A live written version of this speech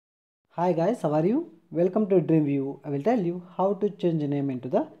Hi guys, how are you? Welcome to Dreamview. I will tell you how to change name into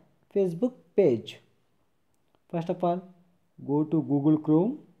the Facebook page. First of all, go to Google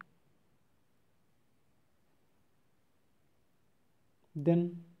Chrome,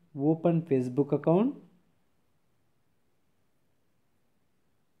 then open Facebook account.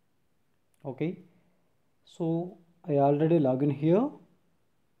 Okay, so I already log in here.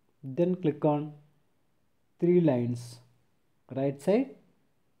 Then click on three lines, right side,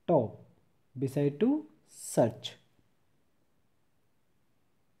 top, beside to search.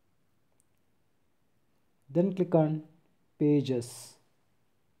 Then click on pages.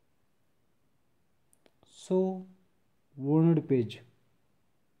 So owned page,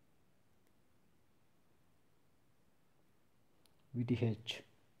 VTH.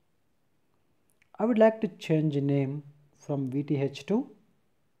 I would like to change name from VTH to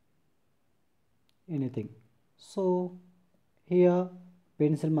anything. So here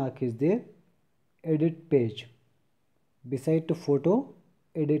pencil mark is there, edit page, beside to photo,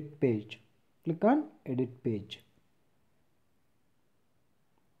 edit page. Click on edit page.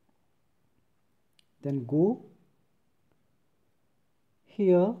 Then go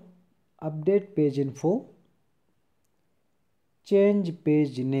here, update page info, change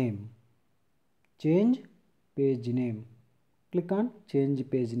page name, change page name. Click on change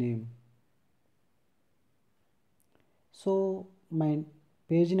page name. So my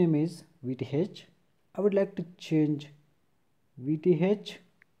page name is VTH. I would like to change VTH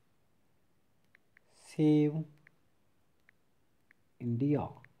Save India.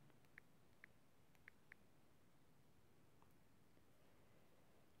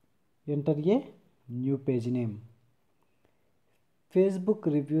 Enter a new page name. Facebook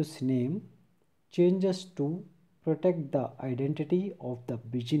reviews name changes to protect the identity of the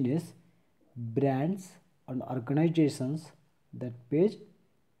business, brands and organizations that page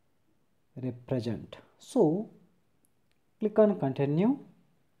represent. So click on continue.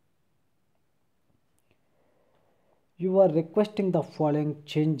 You are requesting the following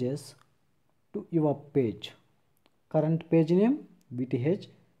changes to your page. Current page name VTH,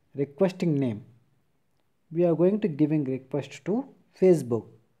 requesting name. We are going to giving request to Facebook.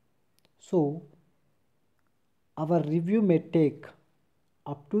 So our review may take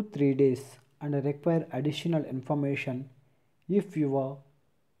up to 3 days and require additional information if your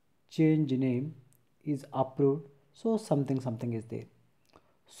change name is approved. So something is there.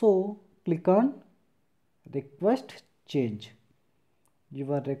 So click on request change.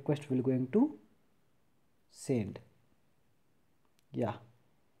 Your request will going to send. Yeah,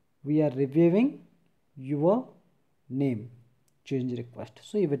 we are reviewing your name change request.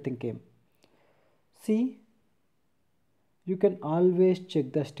 So everything came. See, you can always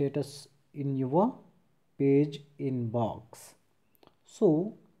check the status in your page inbox.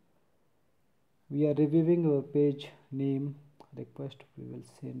 So we are reviewing our page name request. We will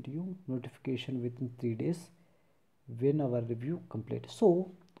send you notification within 3 days when our review complete.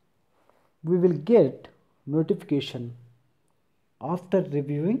 So we will get notification after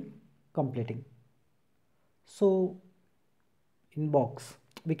reviewing completing. So inbox,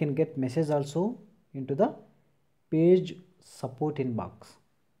 we can get message also into the page support inbox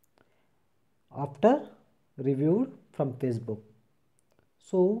after reviewed from Facebook.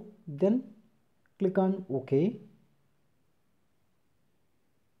 So then click on OK.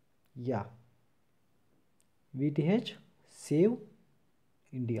 Yeah, VTH Save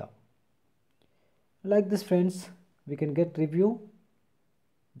India. Like this friends, we can get review.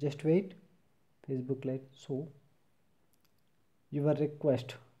 Just wait, Facebook Lite. So your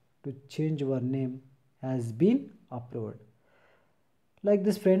request to change your name has been approved. Like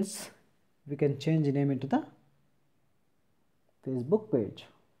this friends, we can change name into the Facebook page.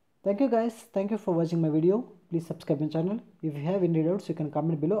 Thank you guys. Thank you for watching my video. Please subscribe my channel. If you have any doubts, you can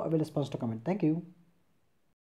comment below. I will respond to comment. Thank you.